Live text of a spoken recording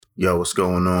Yo, what's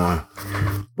going on?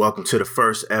 Welcome to the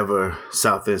first ever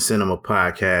South End Cinema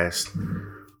podcast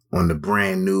on the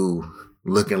brand new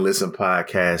Look and Listen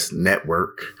podcast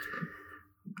network.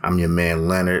 I'm your man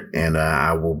Leonard, and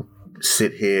I will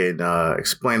sit here and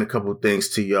explain a couple things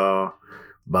to y'all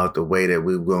about the way that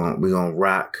we're gonna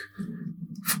rock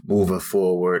moving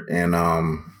forward, and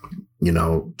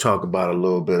talk about a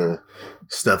little bit of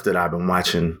stuff that I've been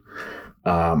watching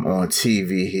on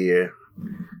TV here.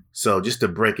 So just to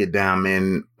break it down,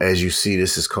 man, as you see,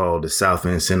 this is called the South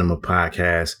End Cinema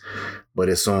Podcast, but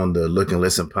it's on the Look and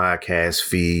Listen podcast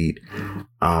feed.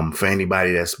 For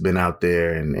anybody that's been out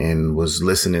there and was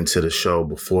listening to the show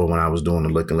before when I was doing the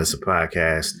Look and Listen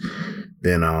podcast,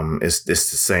 then it's the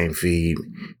same feed.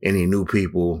 Any new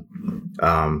people,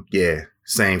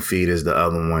 same feed as the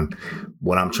other one.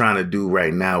 What I'm trying to do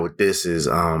right now with this is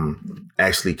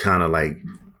actually kind of like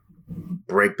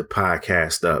break the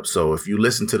podcast up. So if you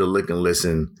listen to the Look and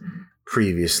Listen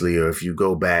previously, or if you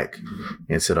go back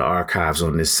into the archives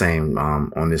on this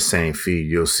same feed,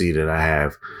 you'll see that I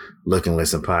have Look and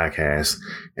Listen podcast.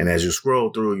 And as you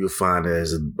scroll through, you'll find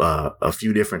there's a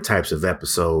few different types of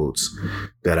episodes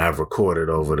that I've recorded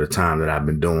over the time that I've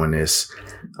been doing this.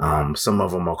 Some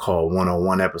of them are called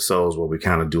 101 episodes, where we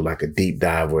kind of do like a deep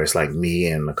dive, where it's like me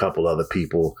and a couple other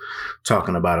people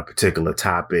talking about a particular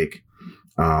topic.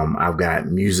 I've got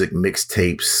music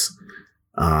mixtapes.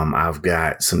 I've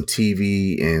got some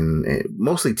TV and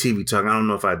mostly TV talk. I don't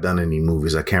know if I've done any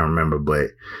movies. I can't remember, but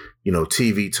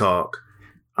TV talk.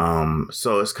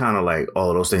 So it's kind of like all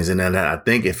of those things. And then I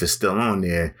think if it's still on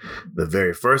there, the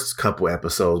very first couple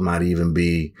episodes might even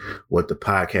be what the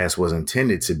podcast was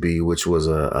intended to be, which was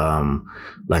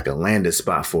like a landing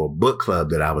spot for a book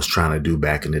club that I was trying to do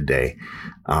back in the day.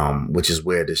 Which is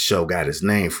where the show got its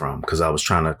name from, because I was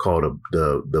trying to call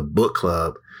the book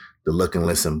club the Look and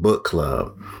Listen Book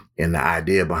Club. And the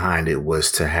idea behind it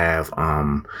was to have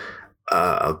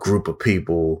a group of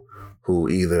people who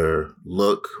either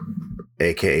look,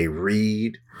 aka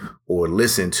read, or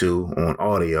listen to on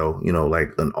audio, like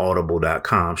an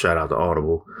audible.com, shout out to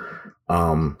Audible,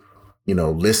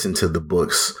 listen to the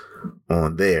books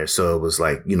on there. So it was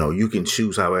like, you can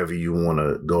choose however you want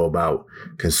to go about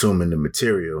consuming the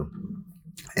material.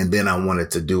 And then I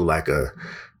wanted to do like a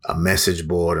message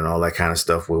board and all that kind of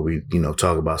stuff, where we,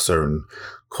 talk about certain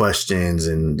questions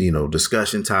and,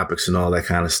 discussion topics and all that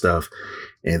kind of stuff.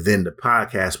 And then the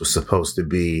podcast was supposed to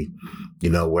be,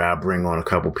 where I bring on a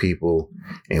couple people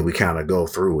and we kind of go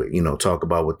through it, talk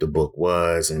about what the book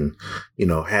was and,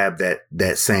 have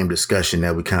that same discussion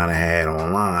that we kind of had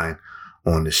online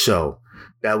on the show.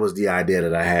 That was the idea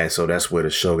that I had. So that's where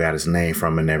the show got its name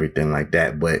from and everything like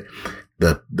that. But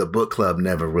the book club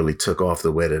never really took off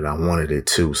the way that I wanted it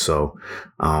to. So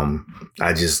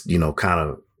I just, kind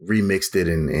of remixed it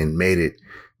and made it,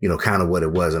 kind of what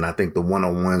it was. And I think the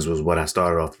 101s was what I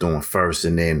started off doing first.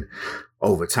 And then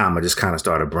over time, I just kind of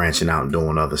started branching out and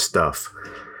doing other stuff.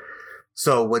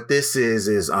 So what this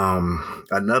is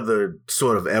another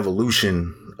sort of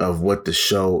evolution of what the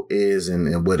show is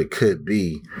and what it could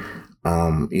be.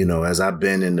 As I've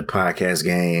been in the podcast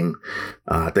game,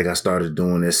 I think I started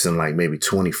doing this in like maybe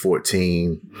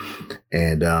 2014.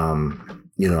 And,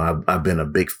 I've been a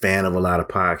big fan of a lot of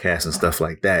podcasts and stuff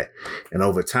like that. And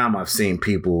over time, I've seen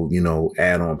people,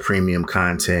 add on premium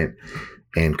content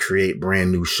and create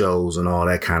brand new shows and all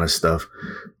that kind of stuff.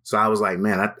 So I was like,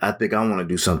 man, I think I want to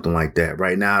do something like that.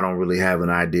 Right now, I don't really have an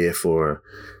idea for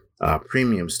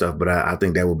premium stuff, but I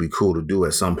think that would be cool to do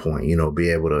at some point, be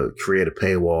able to create a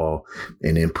paywall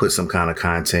and then put some kind of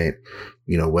content,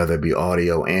 whether it be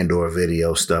audio and or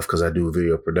video stuff, because I do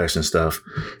video production stuff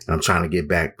and I'm trying to get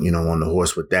back, on the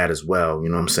horse with that as well. You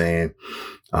know what I'm saying?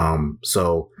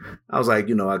 So I was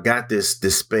like, I got this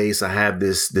space, I have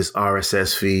this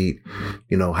RSS feed,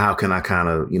 how can I kind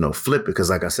of, flip it?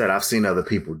 Cause like I said, I've seen other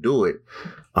people do it.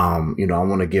 I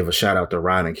want to give a shout out to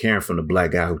Rod and Karen from the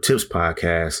Black Guy Who Tips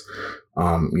podcast.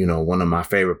 One of my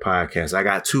favorite podcasts. I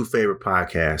got two favorite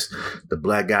podcasts, the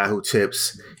Black Guy Who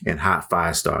Tips and Hot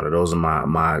Fire Starter. Those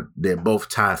are they're both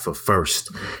tied for first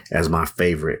as my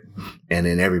favorite. And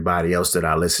then everybody else that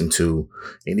I listen to,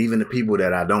 and even the people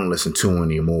that I don't listen to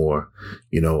anymore,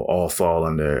 all fall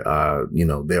under,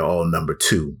 they're all number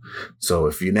two. So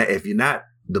if you're not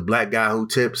the Black Guy Who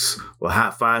Tips or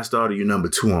Hot Fire Starter, you're number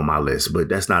two on my list, but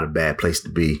that's not a bad place to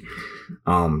be.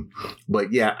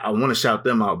 But yeah, I want to shout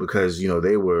them out because,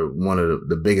 they were one of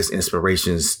the biggest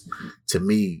inspirations to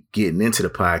me getting into the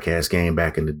podcast game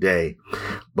back in the day,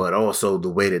 but also the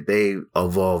way that they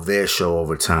evolved their show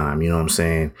over time. You know what I'm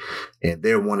saying? And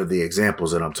they're one of the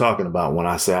examples that I'm talking about when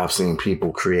I say I've seen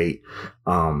people create,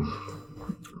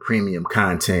 premium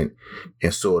content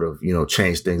and sort of,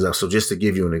 change things up. So just to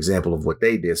give you an example of what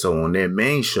they did. So on their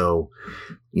main show,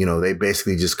 they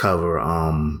basically just cover,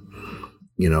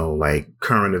 like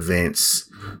current events,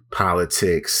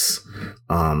 politics,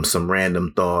 some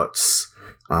random thoughts.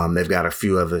 They've got a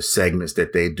few other segments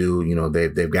that they do.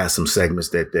 They've got some segments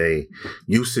that they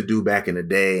used to do back in the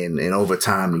day. And over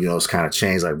time, it's kind of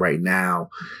changed. Like right now,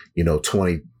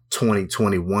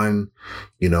 2021,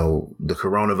 the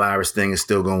coronavirus thing is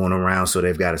still going around. So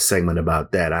they've got a segment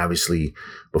about that. Obviously,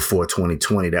 before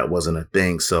 2020, that wasn't a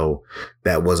thing. So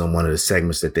that wasn't one of the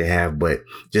segments that they have. But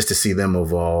just to see them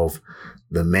evolve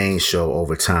the main show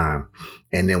over time.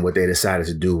 And then what they decided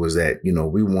to do was that,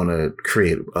 we want to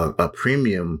create a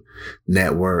premium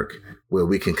network where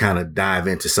we can kind of dive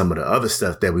into some of the other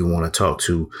stuff that we want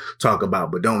to talk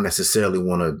about, but don't necessarily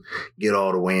want to get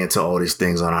all the way into all these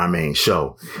things on our main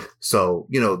show. So,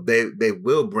 they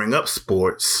will bring up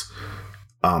sports,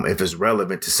 if it's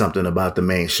relevant to something about the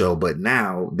main show, but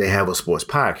now they have a sports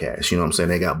podcast. You know what I'm saying?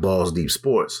 They got Balls Deep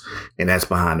Sports, and that's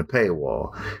behind the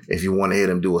paywall. If you want to hear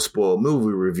them do a spoiled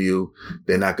movie review,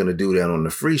 they're not going to do that on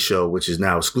the free show, which is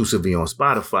now exclusively on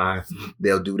Spotify.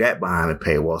 They'll do that behind the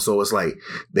paywall. So it's like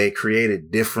they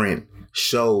created different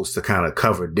shows to kind of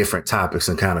cover different topics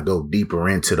and kind of go deeper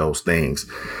into those things.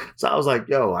 So I was like,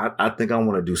 yo, I think I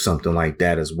want to do something like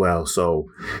that as well. So,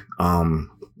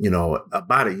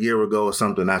 about a year ago or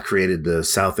something, I created the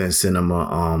South End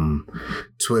Cinema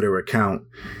Twitter account.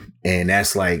 And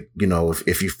that's like,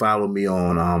 if you follow me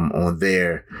on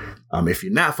there, if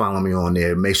you're not following me on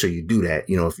there, make sure you do that.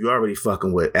 If you're already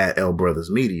fucking with at L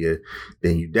Brothers Media,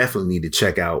 then you definitely need to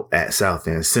check out at South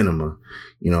End Cinema.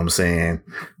 You know what I'm saying?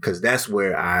 Because that's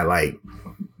where I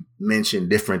mention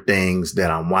different things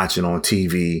that I'm watching on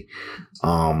TV,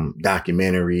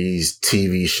 documentaries,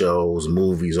 TV shows,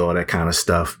 movies, all that kind of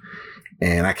stuff.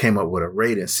 And I came up with a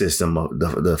rating system, of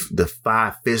the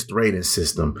 5 fist rating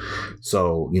system.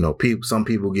 So, some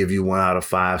people give you 1 out of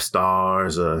 5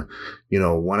 stars, or,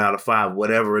 1 out of 5,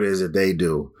 whatever it is that they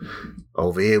do.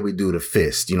 Over here, we do the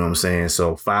fist, you know what I'm saying?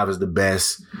 So 5 is the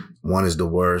best, 1 is the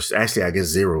worst. Actually, I guess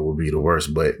 0 would be the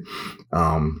worst, but,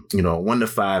 1 to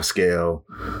 5 scale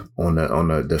on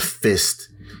the fist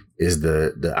is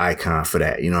the icon for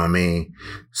that. You know what I mean?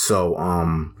 So,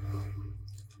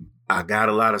 I got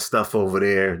a lot of stuff over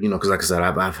there, because like I said,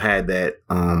 I've had that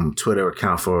Twitter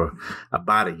account for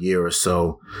about a year or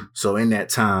so. So in that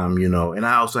time, and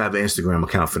I also have an Instagram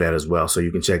account for that as well. So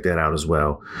you can check that out as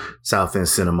well. South End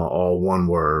Cinema, all one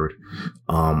word,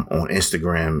 on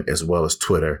Instagram as well as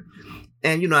Twitter.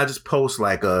 And, I just post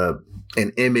like an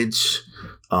image,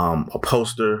 a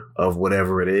poster of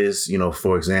whatever it is,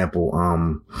 for example,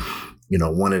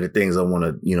 one of the things I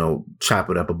want to, chop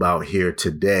it up about here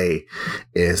today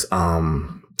is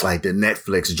like the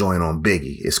Netflix joint on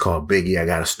Biggie. It's called Biggie, I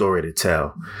Got a Story to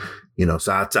Tell.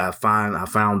 So I found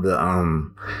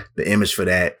the image for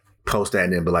that, post that,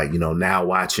 and then be like, now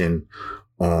watching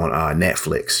on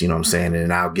Netflix, you know what I'm saying?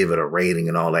 And I'll give it a rating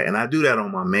and all that. And I do that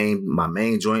on my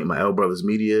main joint, my L Brothers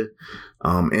Media,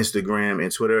 Instagram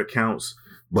and Twitter accounts.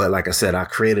 But like I said, I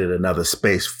created another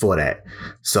space for that.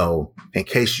 So in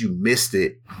case you missed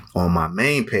it on my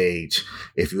main page,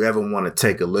 if you ever want to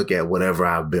take a look at whatever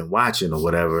I've been watching or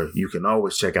whatever, you can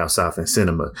always check out South End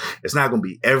Cinema. It's not going to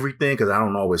be everything because I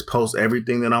don't always post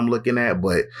everything that I'm looking at,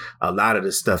 but a lot of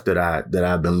the stuff that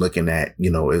I've been looking at,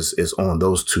 is on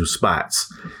those 2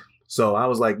 spots. So I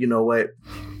was like, you know what?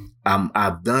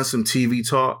 I've done some TV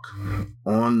talk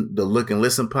on the Look and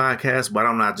Listen podcast, but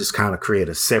I'm not just kind of create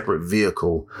a separate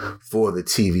vehicle for the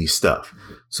TV stuff.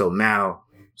 So now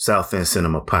South End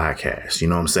Cinema podcast, you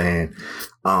know what I'm saying?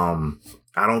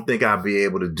 I don't think I'll be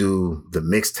able to do the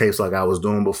mixtapes like I was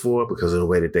doing before because of the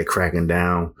way that they're cracking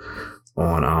down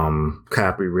on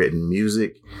copywritten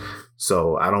music.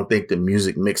 So I don't think the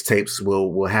music mixtapes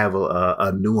will have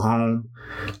a new home.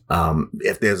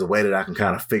 If there's a way that I can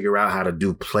kind of figure out how to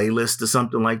do playlists or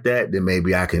something like that, then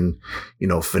maybe I can,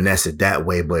 finesse it that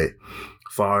way. But as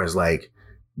far as like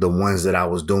the ones that I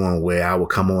was doing where I would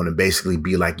come on and basically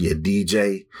be like your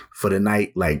DJ for the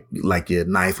night, like your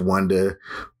Ninth Wonder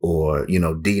or,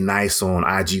 D Nice on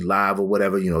IG Live or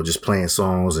whatever, just playing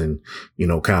songs and,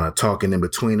 kind of talking in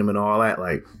between them and all that,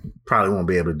 like probably won't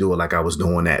be able to do it like I was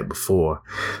doing that before.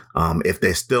 If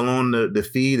they're still on the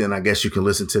feed, then I guess you can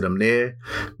listen to them there,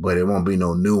 but it won't be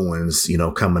no new ones,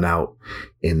 coming out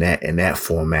in that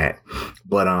format.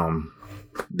 But,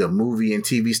 the movie and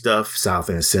TV stuff, South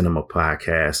End Cinema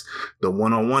podcast, the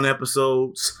one-on-one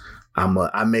episodes,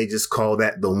 I may just call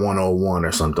that the 101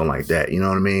 or something like that. You know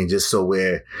what I mean? Just so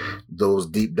where those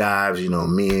deep dives,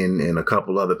 me and a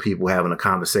couple other people having a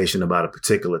conversation about a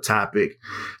particular topic,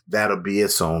 that'll be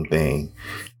its own thing.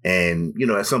 And,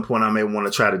 at some point I may want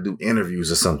to try to do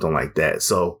interviews or something like that.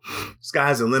 So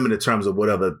sky's the limit in terms of what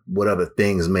other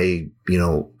things may,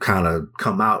 kind of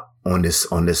come out on this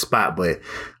spot, but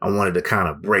I wanted to kind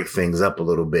of break things up a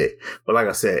little bit. But like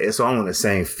I said, it's all on the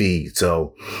same feed.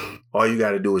 So all you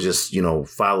got to do is just,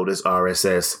 follow this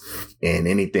RSS, and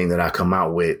anything that I come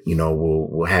out with,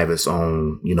 will have its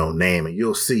own, name, and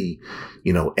you'll see,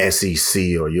 SEC,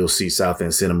 or you'll see South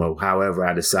End Cinema, however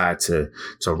I decide to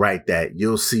write that,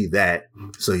 you'll see that.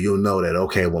 So you'll know that,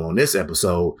 okay, well, on this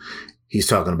episode, he's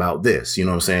talking about this, you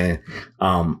know what I'm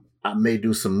saying? I may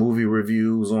do some movie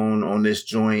reviews on this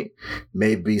joint,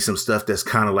 maybe some stuff that's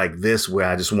kind of like this, where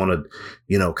I just want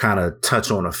to, kind of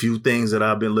touch on a few things that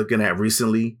I've been looking at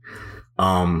recently.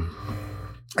 And,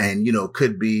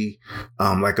 could be,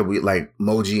 like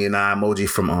Moji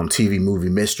from, TV Movie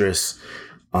Mistress.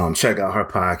 Check out her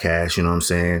podcast. You know what I'm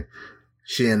saying?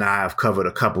 She and I have covered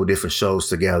a couple different shows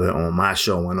together on my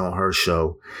show and on her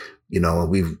show.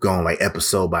 We've gone like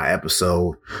episode by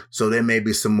episode. So there may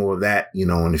be some more of that,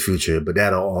 in the future, but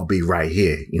that'll all be right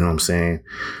here. You know what I'm saying?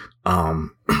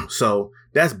 So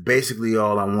that's basically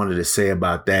all I wanted to say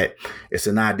about that. It's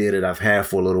an idea that I've had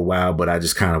for a little while, but I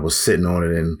just kind of was sitting on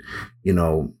it and,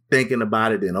 thinking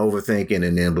about it and overthinking,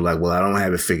 and then be like, well, I don't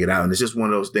have it figured out. And it's just one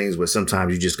of those things where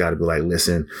sometimes you just got to be like,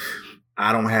 listen,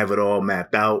 I don't have it all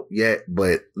mapped out yet,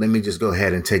 but let me just go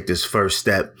ahead and take this first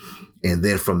step. And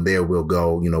then from there, we'll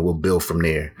go, we'll build from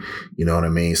there. You know what I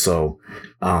mean? So,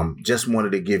 just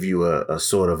wanted to give you a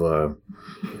sort of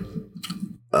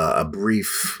a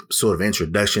brief sort of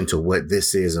introduction to what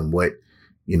this is and what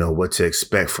to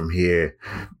expect from here,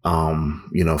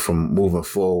 from moving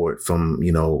forward from,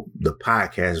 the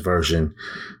podcast version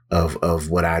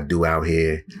of what I do out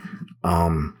here.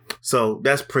 So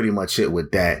that's pretty much it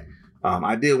with that.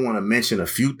 I did want to mention a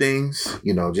few things,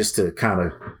 just to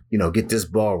kind of, get this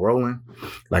ball rolling.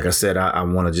 Like I said, I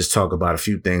want to just talk about a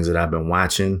few things that I've been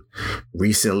watching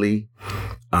recently.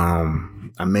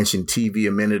 I mentioned TV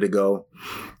a minute ago,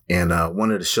 and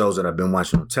one of the shows that I've been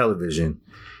watching on television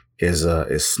is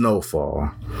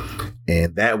Snowfall.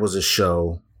 And that was a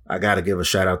show. I got to give a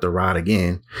shout out to Rod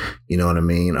again. You know what I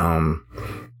mean?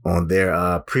 On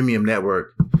their premium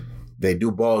network, they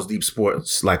do Balls Deep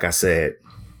Sports, like I said.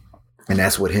 And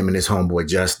that's with him and his homeboy,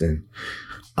 Justin.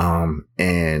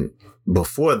 And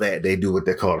before that, they do what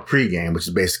they call a pregame, which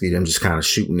is basically them just kind of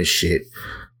shooting the shit,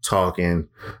 talking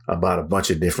about a bunch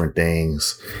of different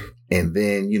things. And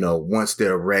then, once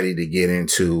they're ready to get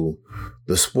into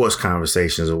the sports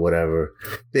conversations or whatever,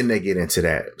 then they get into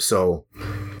that. So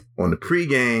on the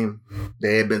pregame,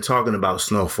 they had been talking about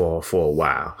Snowfall for a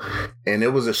while. And it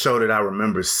was a show that I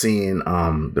remember seeing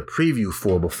the preview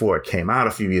for before it came out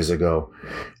a few years ago.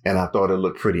 And I thought it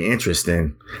looked pretty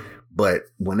interesting. But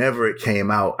whenever it came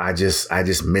out, I just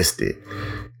missed it.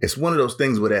 It's one of those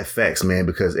things with FX, man,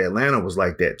 because Atlanta was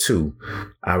like that too.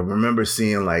 I remember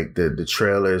seeing like the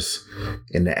trailers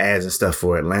and the ads and stuff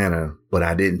for Atlanta, but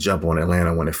I didn't jump on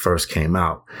Atlanta when it first came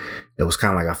out. It was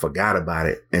kind of like I forgot about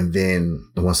it. And then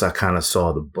once I kind of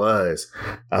saw the buzz,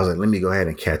 I was like, let me go ahead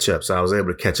and catch up. So I was able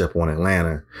to catch up on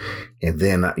Atlanta. And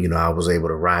then, I was able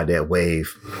to ride that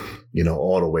wave,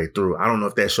 all the way through. I don't know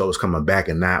if that show is coming back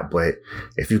or not, but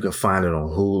if you can find it on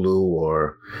Hulu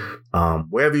or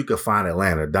wherever you can find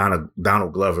Atlanta,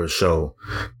 Donald Glover's show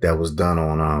that was done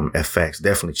on FX,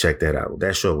 definitely check that out.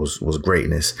 That show was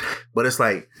greatness. But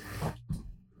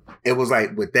it was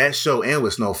like with that show and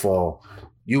with Snowfall,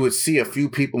 you would see a few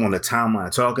people on the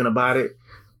timeline talking about it,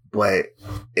 but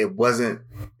it wasn't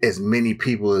as many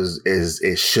people as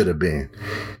it should have been.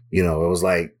 It was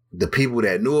like the people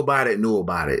that knew about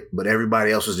it, but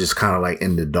everybody else was just kind of like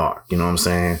in the dark. You know what I'm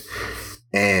saying?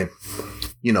 And,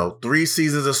 3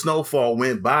 seasons of Snowfall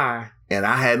went by and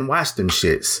I hadn't watched them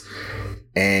shits.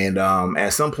 And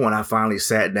at some point I finally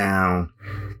sat down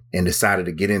and decided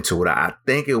to get into it. I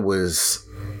think it was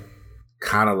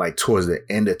kind of like towards the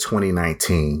end of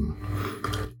 2019.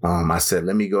 I said,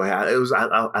 let me go ahead.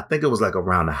 I think it was like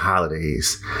around the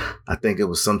holidays. I think it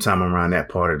was sometime around that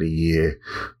part of the year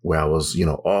where I was,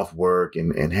 off work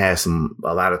and had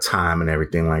a lot of time and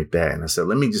everything like that. And I said,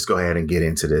 let me just go ahead and get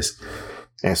into this.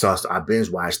 And so I binge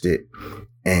watched it,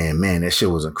 and man, that shit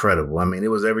was incredible. I mean,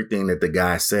 it was everything that the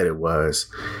guy said it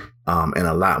was, and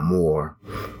a lot more.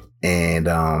 And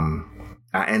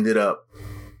I ended up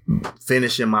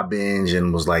finishing my binge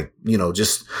and was like,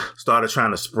 just started trying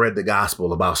to spread the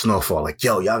gospel about Snowfall. Like,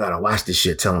 yo, y'all gotta watch this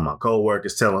shit. Telling my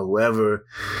coworkers, telling whoever,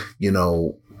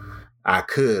 I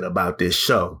could about this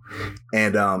show.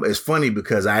 And it's funny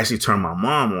because I actually turned my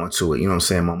mom onto it. You know what I'm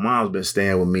saying? My mom's been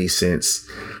staying with me since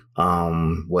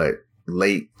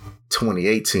late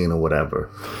 2018 or whatever.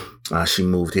 She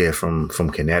moved here from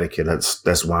Connecticut.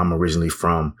 That's where I'm originally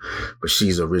from, but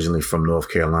she's originally from North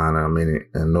Carolina. I'm in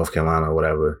North Carolina or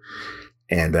whatever.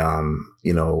 And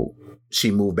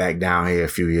she moved back down here a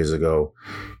few years ago,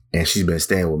 and she's been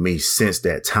staying with me since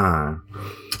that time.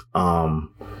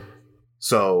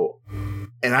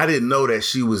 And I didn't know that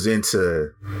she was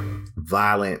into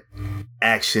violent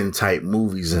action type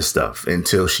movies and stuff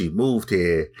until she moved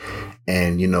here.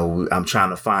 And, I'm trying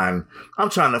to find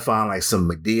like some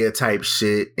Madea type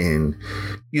shit and,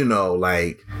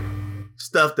 like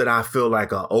stuff that I feel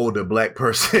like an older Black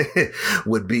person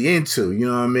would be into. You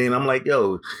know what I mean? I'm like,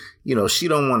 yo, she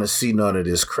don't want to see none of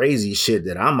this crazy shit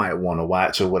that I might want to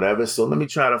watch or whatever. So let me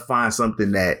try to find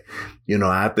something that,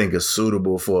 I think is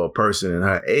suitable for a person in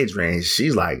her age range.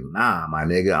 She's like, nah, my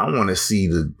nigga, I want to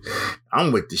see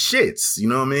I'm with the shits. You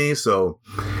know what I mean? So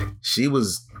she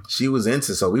was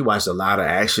into, so we watched a lot of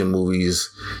action movies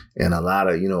and a lot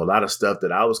of stuff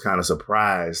that I was kind of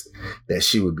surprised that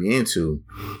she would be into.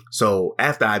 So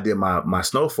after I did my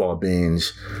Snowfall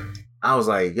binge, I was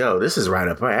like, yo, this is right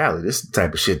up her alley. This is the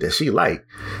type of shit that she like.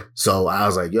 So I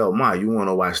was like, yo, Ma, you want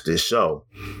to watch this show?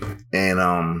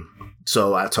 And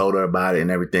so I told her about it and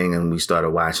everything, and we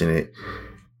started watching it.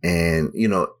 And,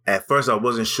 at first I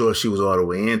wasn't sure she was all the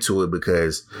way into it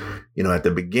because, at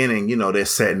the beginning, they're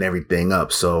setting everything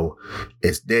up. So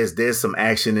there's some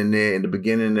action in there in the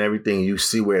beginning and everything. You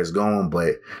see where it's going,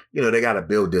 but, they got to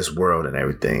build this world and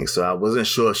everything. So I wasn't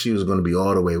sure if she was going to be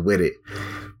all the way with it.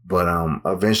 But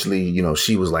eventually,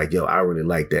 she was like, yo, I really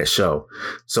like that show.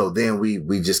 So then we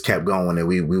just kept going and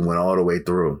we went all the way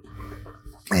through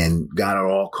and got her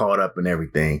all caught up and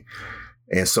everything.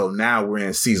 And so now we're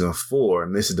in season 4,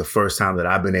 and this is the first time that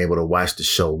I've been able to watch the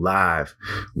show live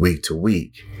week to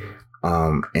week.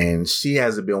 And she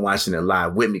hasn't been watching it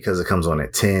live with me because it comes on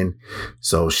at 10.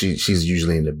 So she's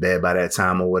usually in the bed by that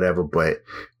time or whatever. But,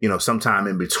 sometime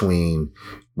in between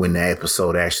when the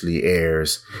episode actually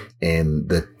airs and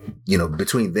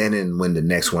between then and when the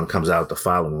next one comes out the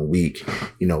following week,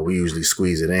 we usually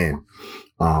squeeze it in.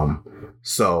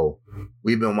 So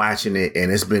we've been watching it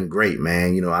and it's been great,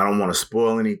 man. I don't want to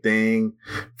spoil anything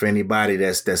for anybody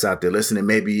that's out there listening.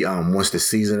 Maybe once the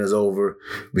season is over,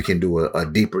 we can do a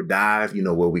deeper dive,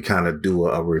 where we kind of do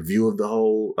a review of the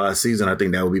whole season. I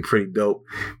think that would be pretty dope,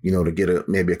 to get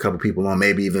maybe a couple people on,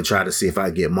 maybe even try to see if I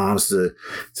get moms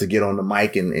to get on the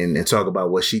mic and talk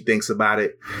about what she thinks about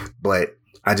it. But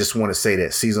I just want to say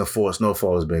that season 4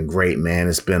 Snowfall has been great, man.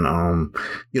 It's been,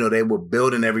 they were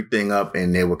building everything up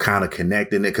and they were kind of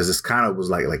connecting it because it's kind of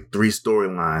was like 3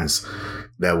 storylines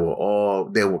that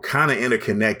were kind of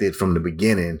interconnected from the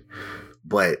beginning,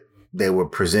 but they were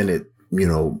presented,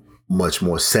 much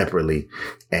more separately.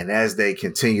 And as they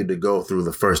continue to go through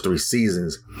the first 3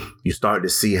 seasons, you start to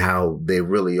see how they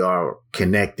really are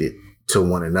connected to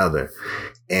one another.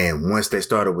 And once they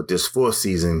started with this 4th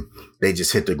season, they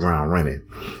just hit the ground running.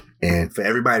 And for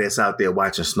everybody that's out there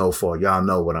watching Snowfall, y'all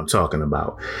know what I'm talking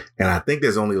about. And I think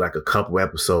there's only like a couple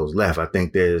episodes left. I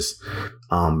think there's,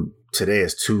 today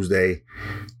is Tuesday.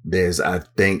 There's, I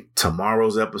think,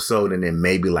 tomorrow's episode and then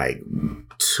maybe like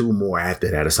 2 more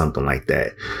after that or something like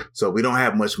that. So we don't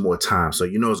have much more time. So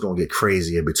it's going to get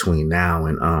crazier between now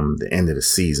and the end of the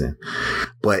season.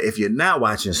 But if you're not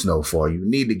watching Snowfall, you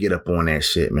need to get up on that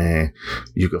shit, man.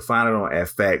 You can find it on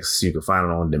FX. You can find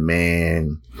it on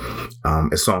demand.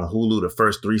 It's on Hulu. The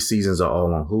first 3 seasons are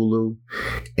all on Hulu.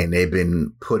 And they've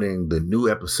been putting the new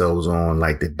episodes on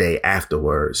like the day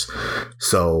afterwards.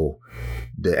 So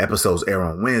the episodes air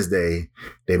on Wednesday.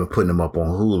 They've been putting them up on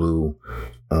Hulu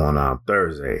on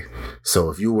Thursday. So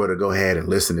if you were to go ahead and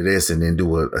listen to this and then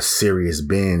do a serious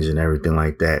binge and everything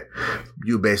like that,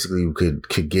 you basically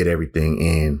could get everything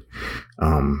in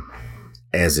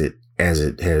as it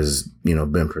has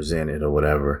been presented or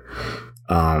whatever.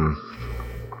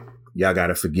 Y'all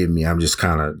gotta forgive me. I'm just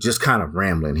kind of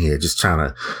rambling here, just trying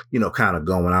to, kind of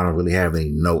going. I don't really have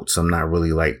any notes. I'm not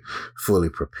really like fully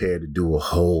prepared to do a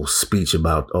whole speech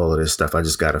about all of this stuff. I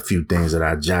just got a few things that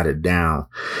I jotted down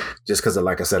just because,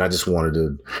 like I said, I just wanted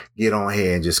to get on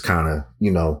here and just kind of,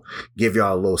 give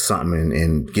y'all a little something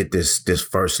and get this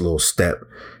first little step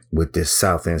with this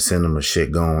South End Cinema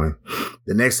shit going.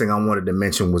 The next thing I wanted to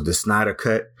mention was the Snyder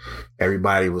Cut.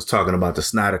 Everybody was talking about the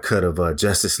Snyder Cut of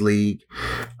Justice League.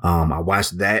 I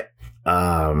watched that.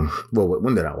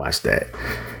 When did I watch that?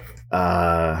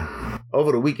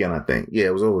 Over the weekend, I think. Yeah,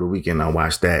 it was over the weekend I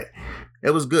watched that.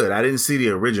 It was good. I didn't see the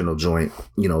original joint,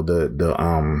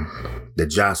 the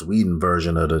Joss Whedon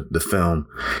version of the film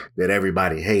that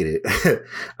everybody hated.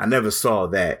 I never saw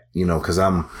that, because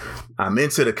I'm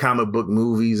into the comic book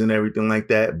movies and everything like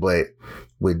that. But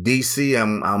with DC,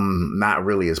 I'm not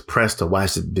really as pressed to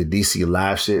watch the DC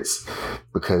live shits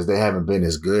because they haven't been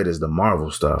as good as the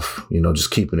Marvel stuff.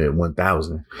 Just keeping it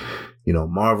 1,000.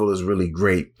 Marvel is really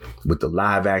great with the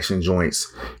live action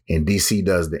joints, and DC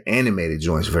does the animated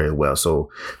joints very well.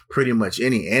 So pretty much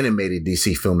any animated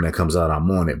DC film that comes out, I'm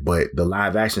on it. But the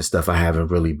live action stuff, I haven't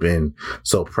really been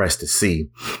so pressed to see.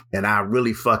 And I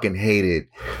really fucking hated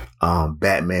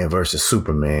Batman versus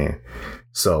Superman.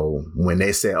 So when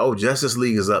they said, "Oh, Justice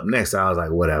League is up next," I was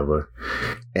like, whatever.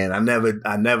 And I never,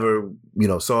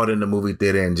 saw it in the movie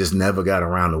theater and just never got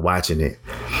around to watching it.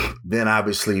 Then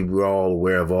obviously we're all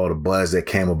aware of all the buzz that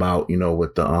came about,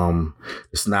 with the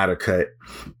Snyder Cut.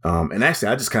 And actually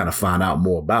I just kind of found out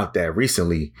more about that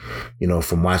recently,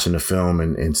 from watching the film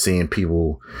and seeing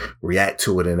people react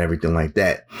to it and everything like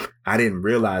that. I didn't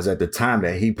realize at the time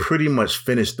that he pretty much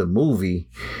finished the movie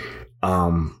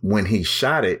when he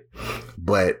shot it,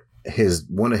 but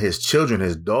one of his children,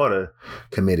 his daughter,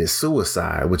 committed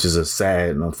suicide, which is a sad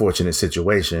and unfortunate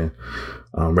situation.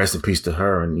 Rest in peace to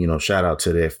her, and shout out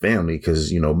to their family,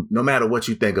 because no matter what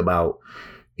you think about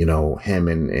him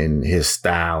and his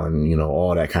style and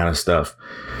all that kind of stuff,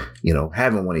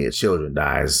 having one of your children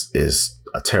dies is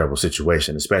a terrible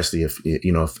situation, especially if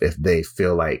they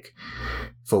feel like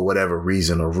for whatever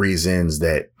reason or reasons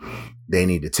that they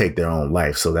need to take their own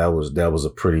life. So that was a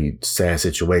pretty sad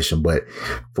situation. But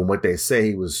from what they say,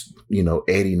 he was,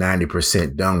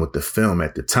 80-90% done with the film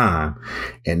at the time.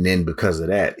 And then because of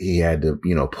that, he had to,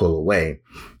 pull away.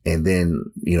 And then,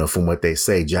 from what they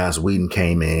say, Joss Whedon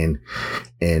came in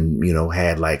and,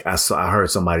 had I heard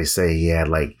somebody say he had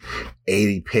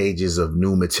 80 pages of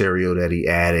new material that he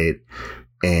added.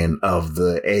 And of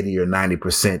the 80 or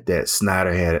 90% that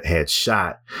Snyder had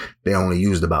shot, they only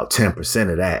used about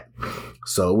 10% of that.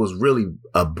 So it was really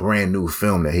a brand new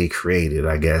film that he created,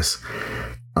 I guess.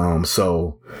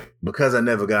 So because I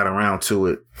never got around to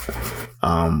it,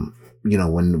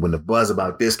 when the buzz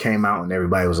about this came out and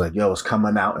everybody was like, yo, it's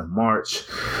coming out in March,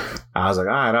 I was like,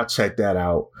 all right, I'll check that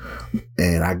out.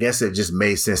 And I guess it just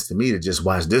made sense to me to just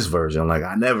watch this version.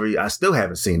 I still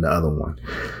haven't seen the other one,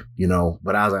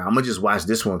 but I was like, I'm gonna just watch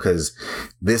this one because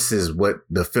this is what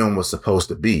the film was supposed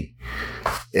to be.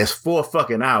 It's 4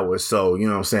 fucking hours. So, you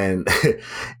know what I'm saying?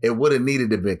 It would have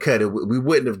needed to be cut. We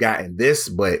wouldn't have gotten this,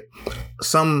 but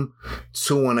some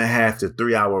 2.5 to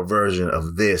 3 hour version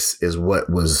of this is what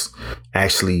was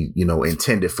actually,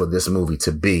 intended for this movie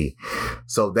to be.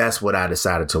 So that's what I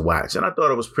decided to watch. And I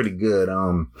thought it was pretty good.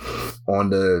 On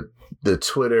the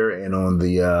Twitter and on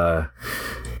the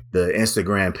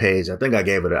Instagram page, I think I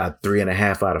gave it a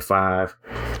 3.5 out of 5.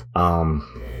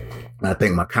 I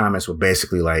think my comments were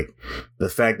basically the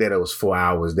fact that it was 4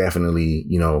 hours definitely,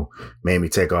 made me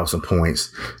take off some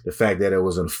points. The fact that it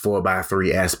was in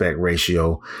 4:3 aspect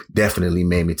ratio definitely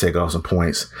made me take off some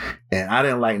points. And I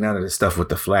didn't like none of the stuff with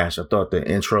the Flash. I thought the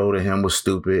intro to him was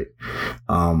stupid.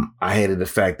 I hated the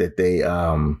fact that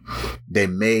they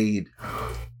made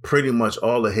pretty much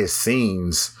all of his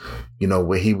scenes,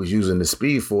 where he was using the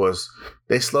Speed Force,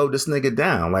 they slowed this nigga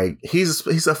down. He's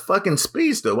a fucking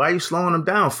speedster. Why are you slowing him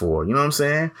down for? You know what I'm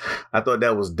saying? I thought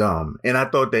that was dumb. And I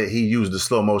thought that he used the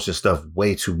slow motion stuff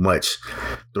way too much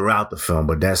throughout the film,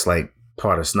 but that's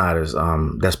part of Snyder's,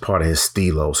 that's part of his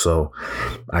stilo. So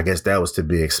I guess that was to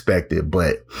be expected.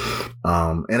 But,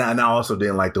 and I also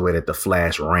didn't like the way that the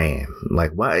Flash ran.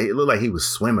 Why? It looked like he was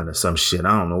swimming or some shit.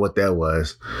 I don't know what that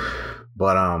was.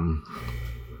 But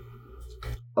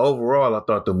overall, I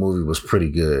thought the movie was pretty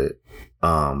good.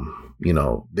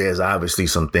 There's obviously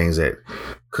some things that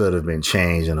could have been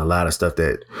changed and a lot of stuff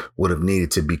that would have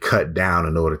needed to be cut down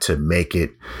in order to make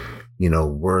it,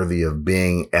 worthy of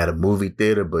being at a movie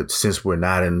theater. But since we're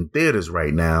not in theaters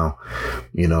right now,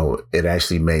 it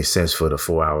actually made sense for the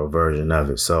 4 hour version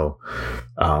of it. So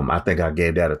I think I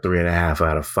gave that a 3.5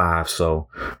 out of 5. So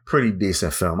pretty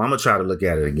decent film. I'm going to try to look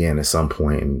at it again at some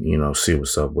point and, see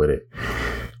what's up with it.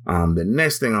 The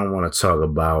next thing I want to talk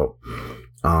about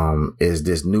is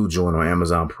this new joint on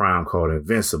Amazon Prime called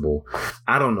Invincible.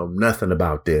 I don't know nothing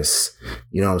about this.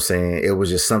 You know what I'm saying? It was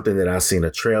just something that I seen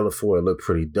a trailer for. It looked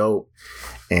pretty dope.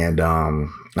 And I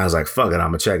was like, fuck it,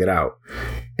 I'm going to check it out.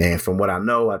 And from what I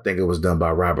know, I think it was done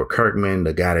by Robert Kirkman,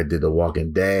 the guy that did The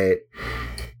Walking Dead.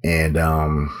 And,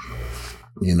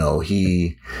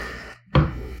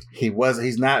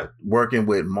 he's not working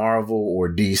with Marvel or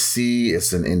DC.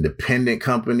 It's an independent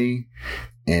company.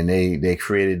 And they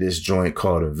created this joint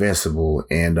called Invincible.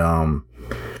 And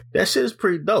that shit is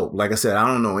pretty dope. Like I said, I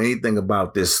don't know anything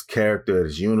about this character,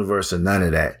 this universe, or none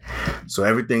of that. So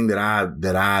everything that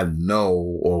I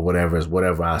know or whatever is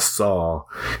whatever I saw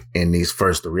in these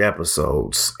first 3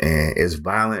 episodes, and it's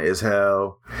violent as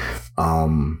hell.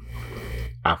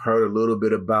 I've heard a little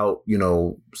bit about,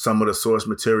 some of the source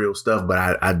material stuff,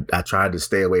 but I tried to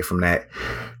stay away from that.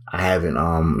 I haven't,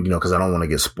 because I don't want to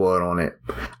get spoiled on it.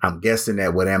 I'm guessing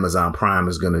that what Amazon Prime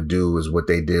is going to do is what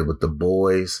they did with The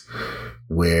Boys,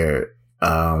 where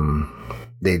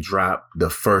they drop the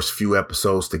first few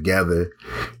episodes together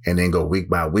and then go week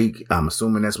by week. I'm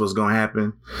assuming that's what's going to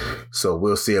happen. So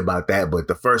we'll see about that. But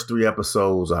the first 3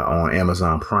 episodes are on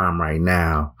Amazon Prime right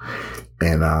now.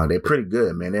 And they're pretty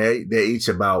good, man. They're each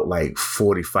about like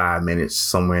 45 minutes,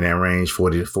 somewhere in that range,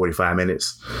 40 to 45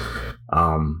 minutes.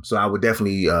 So I would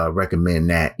definitely recommend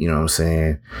that, you know what I'm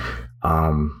saying?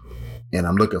 And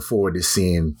I'm looking forward to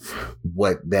seeing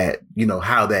what that,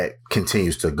 how that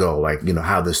continues to go, like,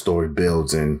 how the story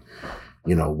builds and,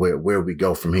 where we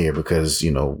go from here, because,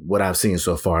 what I've seen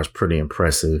so far is pretty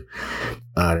impressive.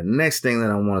 The next thing that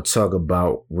I want to talk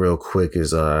about real quick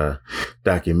is a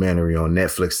documentary on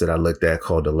Netflix that I looked at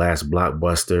called The Last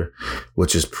Blockbuster,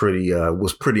 which is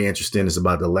was pretty interesting. It's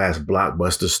about the last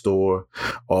Blockbuster store.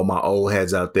 All my old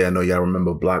heads out there, I know y'all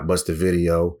remember Blockbuster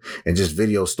Video and just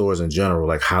video stores in general,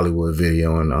 like Hollywood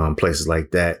Video and places like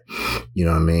that. You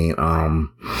know what I mean?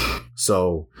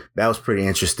 So that was pretty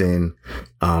interesting.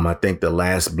 I think the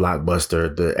last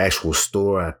Blockbuster, the actual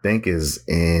store, I think was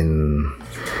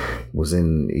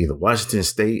in either Washington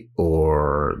State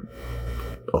or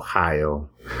Ohio.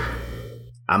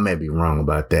 I may be wrong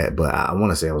about that, but I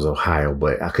want to say it was Ohio,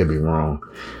 but I could be wrong.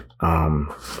 And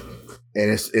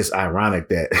it's ironic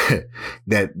that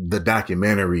that the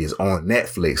documentary is on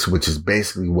Netflix, which is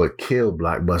basically what killed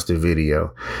Blockbuster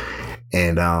Video.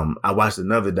 And I watched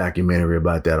another documentary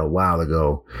about that a while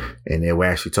ago, and they were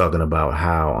actually talking about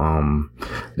how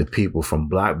the people from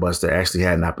Blockbuster actually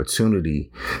had an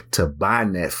opportunity to buy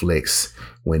Netflix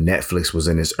when Netflix was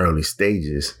in its early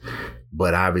stages.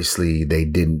 But obviously they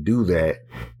didn't do that.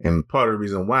 And part of the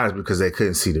reason why is because they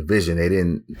couldn't see the vision. They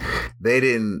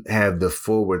didn't have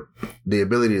the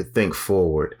ability to think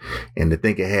forward and to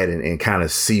think ahead and kind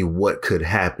of see what could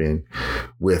happen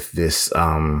with this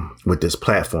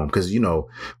platform. Because,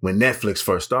 when Netflix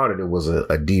first started, it was a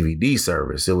DVD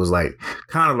service. It was like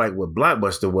kind of like what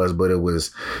Blockbuster was, but it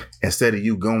was, instead of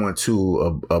you going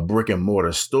to a brick and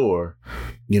mortar store,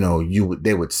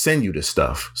 they would send you the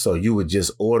stuff. So you would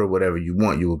just order whatever you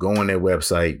want. You would go on their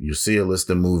website, you see a list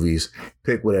of movies,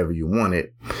 pick whatever you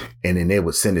wanted, and then they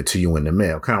would send it to you in the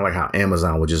mail. Kind of like how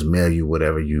Amazon would just mail you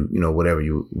whatever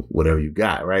you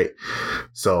got, right?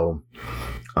 So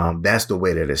that's the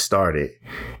way that it started.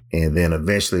 And then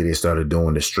eventually they started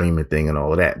doing the streaming thing and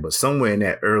all of that. But somewhere in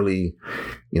that early,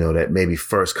 that maybe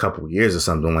first couple of years or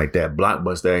something like that,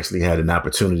 Blockbuster actually had an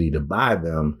opportunity to buy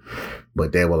them,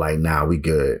 but they were like, nah, we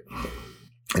good.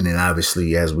 And then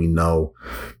obviously, as we know,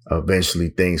 eventually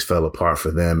things fell apart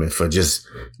for them and for just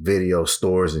video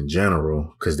stores in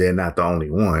general, because they're not the only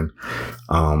one.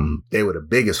 They were the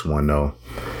biggest one though.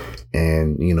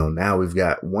 And, now we've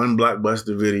got one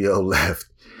Blockbuster Video left,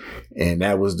 and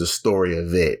that was the story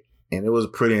of it. And it was a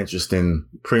pretty interesting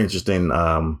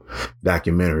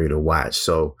documentary to watch.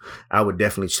 So I would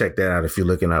definitely check that out if you're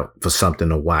looking out for something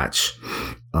to watch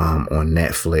on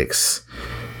Netflix.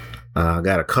 I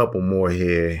got a couple more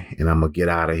here, and I'm going to get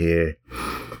out of here.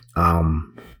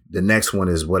 The next one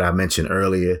is what I mentioned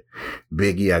earlier,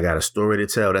 Biggie, I Got a Story to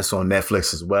Tell. That's on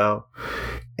Netflix as well.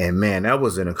 And man, that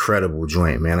was an incredible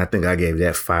joint, man. I think I gave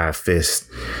that 5 fists.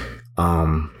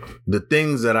 The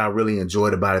things that I really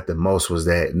enjoyed about it the most was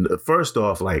that, first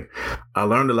off, like, I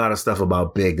learned a lot of stuff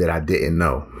about Big that I didn't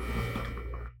know.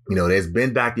 There's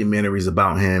been documentaries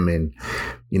about him and,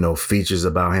 features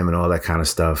about him and all that kind of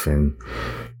stuff. And,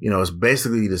 it's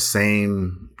basically the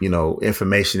same,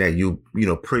 information that you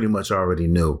pretty much already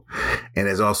knew. And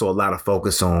there's also a lot of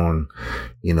focus on,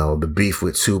 the beef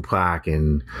with Tupac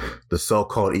and the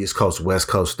so-called East Coast, West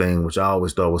Coast thing, which I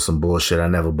always thought was some bullshit. I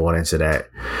never bought into that.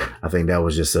 I think that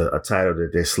was just a title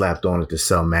that they slapped on it to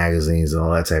sell magazines and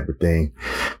all that type of thing.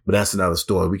 But that's another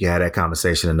story. We can have that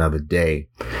conversation another day.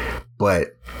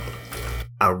 But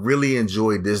I really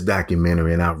enjoyed this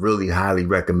documentary, and I really highly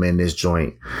recommend this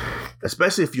joint,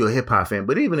 especially if you're a hip hop fan.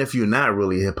 But even if you're not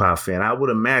really a hip hop fan, I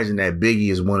would imagine that Biggie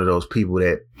is one of those people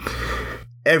that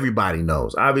everybody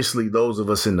knows. Obviously, those of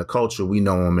us in the culture, we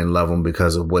know him and love him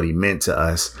because of what he meant to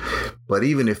us. But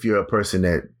even if you're a person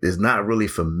that is not really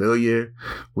familiar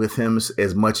with him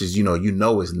as much as, you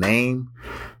know his name,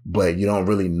 but you don't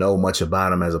really know much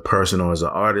about him as a person or as an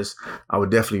artist, I would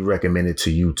definitely recommend it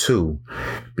to you too,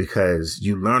 because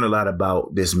you learn a lot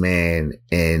about this man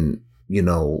and, you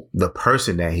know, the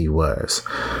person that he was.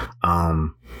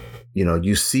 You know,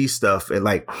 you see stuff and,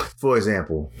 like, for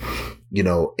example, you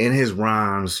know, in his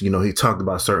rhymes, you know, he talked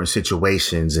about certain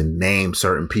situations and named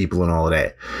certain people and all of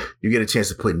that. You get a chance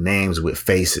to put names with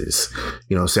faces.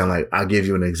 You know what I'm saying? Like, I'll give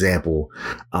you an example.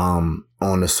 On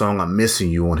the song I'm Missing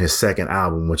You on his second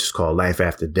album, which is called Life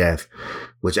After Death,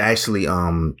 which actually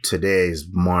today is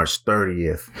March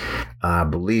 30th. I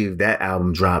believe that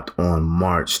album dropped on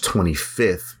March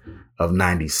 25th of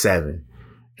 97.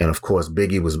 And of course,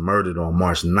 Biggie was murdered on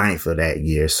March 9th of that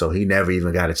year. So he never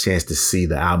even got a chance to see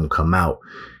the album come out.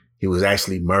 He was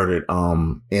actually murdered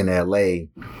in LA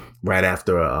right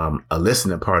after a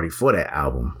listening party for that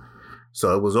album.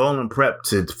 So it was all in prep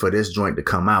for this joint to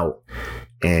come out.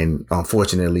 And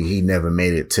unfortunately, he never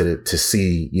made it to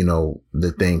see, you know,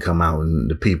 the thing come out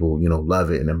and the people, you know, love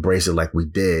it and embrace it like we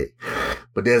did.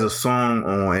 But there's a song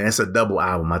on, and it's a double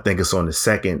album. I think it's on the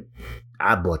second.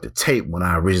 I bought the tape when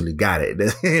I originally got it. You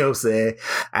know what I'm saying?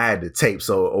 I had the tape.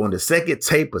 So on the second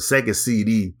tape or second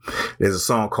CD, there's a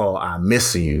song called I'm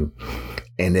Missing You.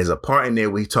 And there's a part in there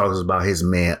where he talks about his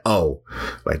man O.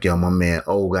 Like, yo, my man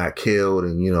O got killed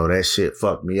and, you know, that shit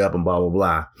fucked me up and blah, blah,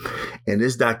 blah. In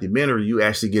this documentary, you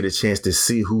actually get a chance to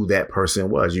see who that person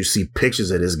was. You see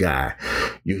pictures of this guy.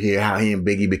 You hear how he and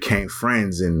Biggie became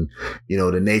friends and, you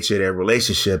know, the nature of their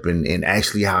relationship and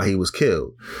actually how he was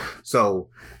killed. So,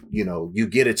 you know, you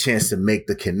get a chance to make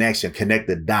the connection, connect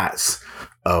the dots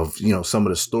of, you know, some of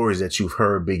the stories that you've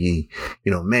heard Biggie,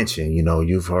 you know, mention. You know,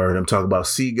 you've heard him talk about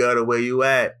C Gutter, where you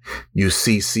at? You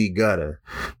see C Gutter.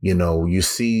 You know, you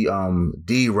see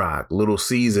D-Rock, Little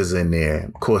Caesar's in there.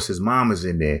 Of course, his mom is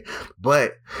in there.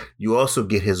 But you also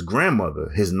get his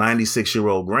grandmother, his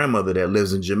 96-year-old grandmother that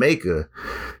lives in Jamaica.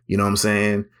 You know what I'm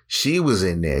saying? She was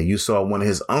in there. You saw one of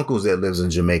his uncles that lives in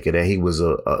Jamaica that he was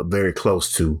very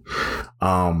close to.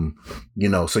 You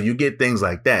know, so you get things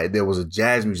like that. There was a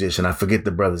jazz musician. I forget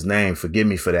the brother's name. Forgive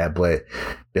me for that. But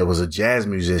there was a jazz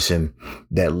musician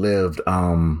that lived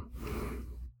in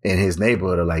his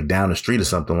neighborhood or like down the street or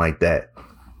something like that.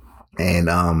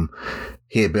 And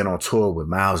he had been on tour with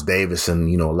Miles Davis and,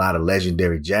 you know, a lot of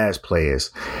legendary jazz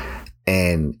players.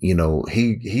 And, you know,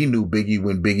 he knew Biggie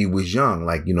when Biggie was young,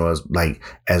 like, you know,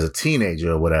 as a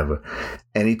teenager or whatever.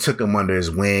 And he took him under his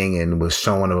wing and was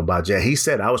showing him about jazz. He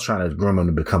said, I was trying to groom him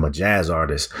to become a jazz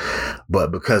artist,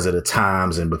 but because of the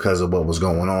times and because of what was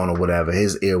going on or whatever,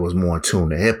 his ear was more in tune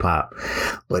to hip hop.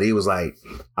 But he was like,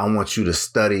 I want you to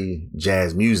study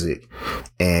jazz music.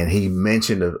 And he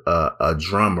mentioned a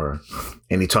drummer,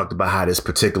 and he talked about how this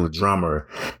particular drummer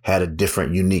had a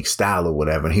different, unique style or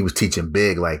whatever. And he was teaching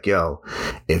Big, like, yo,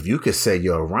 if you could say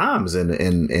your rhymes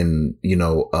in you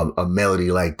know, a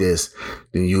melody like this,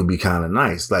 then you'll be kind of nice.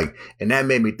 Like, and that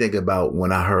made me think about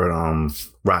when I heard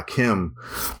Rakim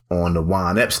on the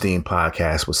Juan Epstein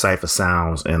podcast with Cypher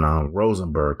Sounds and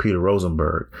Peter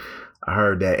Rosenberg. I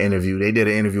heard that interview. They did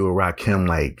an interview with Rakim,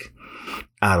 like,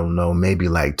 I don't know, maybe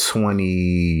like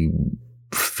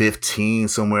 2015,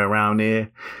 somewhere around there.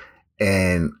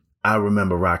 And I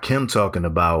remember Rakim talking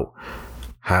about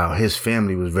how his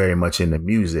family was very much into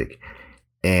music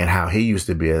and how he used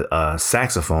to be a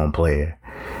saxophone player.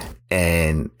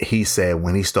 And he said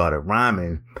when he started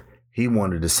rhyming, he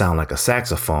wanted to sound like a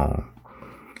saxophone.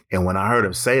 And when I heard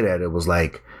him say that, it was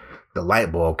like the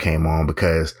light bulb came on,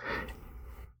 because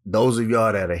those of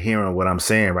y'all that are hearing what I'm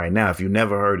saying right now, if you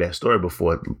never heard that story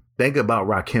before, think about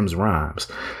Rakim's rhymes.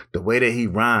 The way that he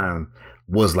rhymed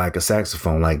was like a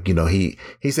saxophone. Like, you know, he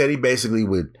said he basically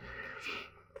would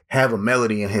have a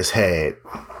melody in his head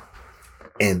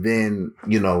and then,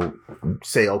 you know,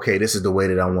 say, okay, this is the way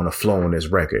that I want to flow on this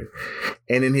record.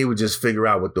 And then he would just figure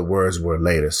out what the words were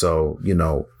later. So, you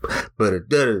know, but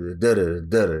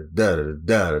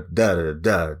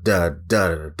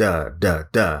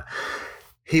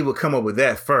he would come up with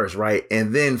that first, right?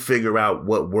 And then figure out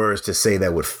what words to say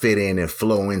that would fit in and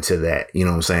flow into that. You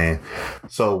know what I'm saying?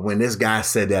 So when this guy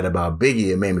said that about Biggie,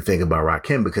 it made me think about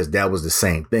Rakim, because that was the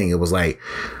same thing. It was like,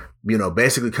 you know,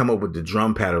 basically come up with the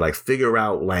drum pattern, like figure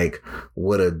out like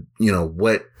what a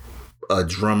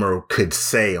drummer could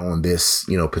say on this,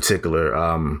 you know, particular,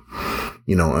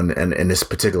 you know, in this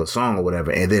particular song or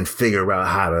whatever, and then figure out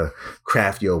how to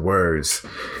craft your words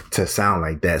to sound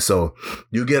like that. So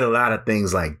you get a lot of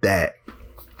things like that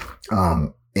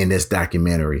in this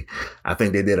documentary. I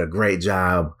think they did a great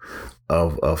job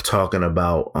of talking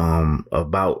about,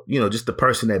 you know, just the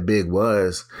person that Big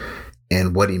was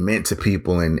and what he meant to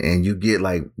people. And you get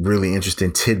like really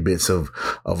interesting tidbits of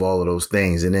all of those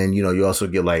things. And then, you also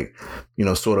get like,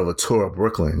 sort of a tour of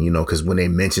Brooklyn, because when they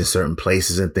mention certain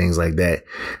places and things like that,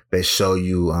 they show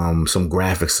you some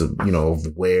graphics of,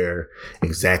 of where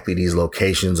exactly these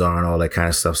locations are and all that kind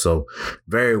of stuff. So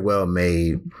very well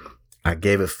made. I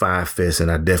gave it 5 fists, and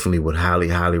I definitely would highly,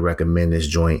 highly recommend this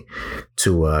joint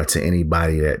to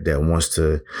anybody that wants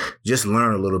to just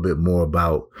learn a little bit more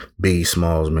about Biggie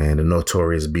Smalls, man, the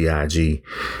Notorious B.I.G.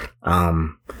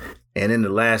 And then the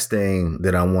last thing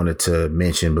that I wanted to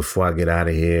mention before I get out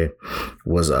of here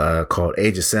was called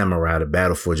Age of Samurai, The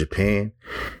Battle for Japan.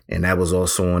 And that was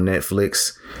also on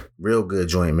Netflix. Real good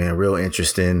joint, man. Real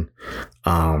interesting.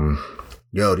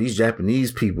 These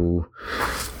Japanese people,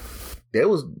 there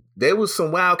was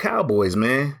some wild cowboys,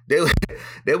 man. They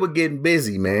were getting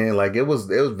busy, man. Like it was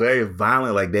very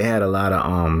violent. Like they had a lot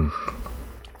of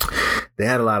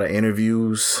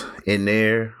interviews in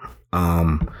there.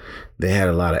 They had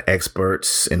a lot of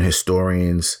experts and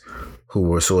historians who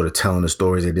were sort of telling the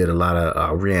stories. They did a lot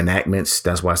of reenactments.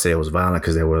 That's why I say it was violent,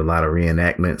 because there were a lot of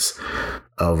reenactments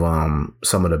of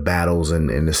some of the battles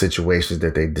and the situations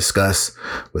that they discuss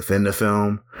within the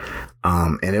film.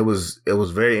 And it was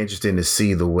very interesting to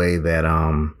see the way that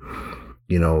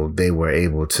they were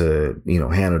able to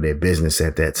handle their business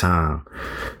at that time.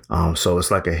 So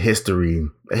it's like a history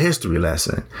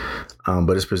lesson,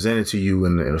 but it's presented to you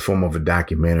in the form of a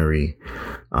documentary.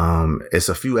 It's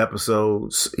a few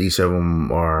episodes. Each of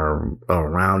them are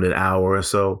around an hour or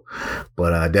so,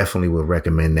 but I definitely would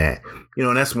recommend that.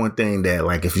 And that's one thing that,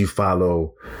 like, if you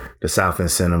follow the South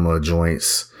End Cinema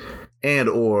joints and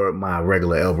or my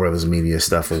regular L Brothers Media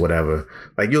stuff or whatever,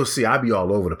 like, you'll see I be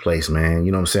all over the place, man.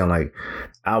 You know what I'm saying? Like,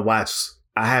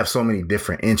 I have so many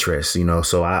different interests,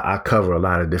 so I cover a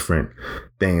lot of different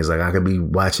things. Like, I could be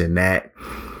watching that,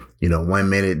 1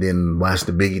 minute, then watch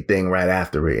the Biggie thing right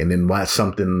after it, and then watch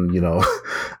something,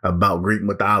 about Greek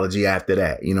mythology after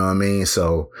that. You know what I mean?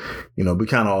 So, we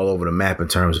kind of all over the map in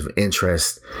terms of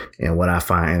interest and what I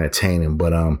find entertaining.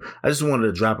 But I just wanted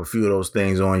to drop a few of those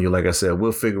things on you. Like I said,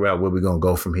 we'll figure out where we're going to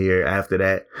go from here after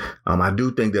that. I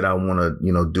do think that I want to,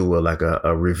 do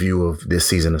a review of this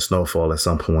season of Snowfall at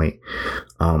some point.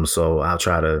 So I'll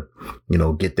try to,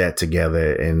 get that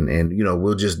together, and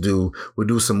we'll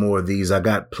do some more of these. I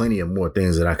got plenty of more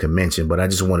things that I could mention, but I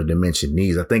just wanted to mention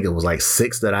these. I think it was like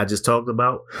 6 that I just talked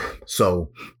about. So,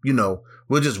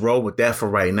 we'll just roll with that for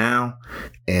right now.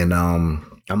 And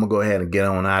I'm going to go ahead and get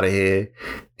on out of here.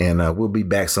 And we'll be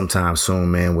back sometime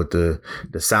soon, man, with the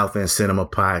South End Cinema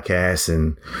podcast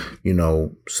and,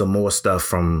 some more stuff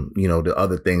from, the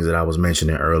other things that I was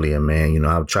mentioning earlier, man.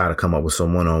 I'll try to come up with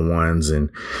some one-on-ones and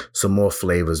some more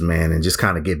flavors, man, and just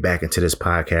kind of get back into this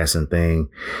podcasting thing.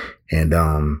 And,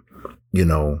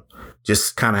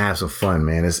 just kind of have some fun,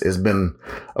 man. It's been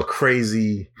a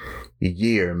crazy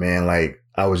year, man. Like,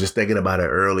 I was just thinking about it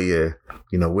earlier.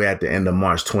 We're at the end of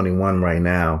March 21 right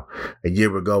now. A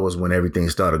year ago was when everything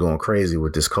started going crazy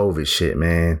with this COVID shit,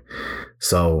 man.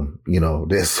 So,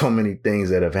 there's so many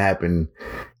things that have happened,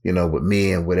 with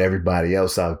me and with everybody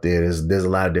else out there. There's a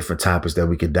lot of different topics that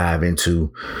we could dive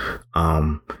into.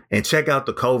 And check out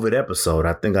the COVID episode.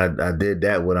 I think I did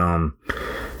that with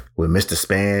Mr.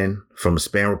 Span from the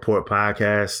Span Report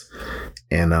podcast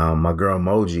and my girl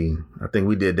Moji. I think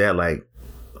we did that like,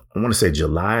 I want to say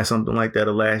July or something like that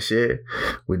of last year.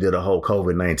 We did a whole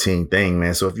COVID-19 thing,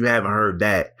 man. So if you haven't heard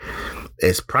that,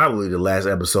 it's probably the last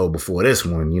episode before this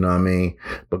one, you know what I mean?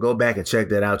 But go back and check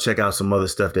that out. Check out some other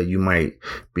stuff that you might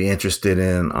be interested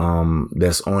in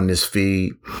that's on this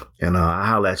feed. And I'll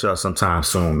holler at y'all sometime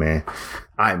soon, man.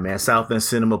 All right, man. South End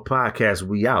Cinema Podcast,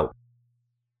 we out.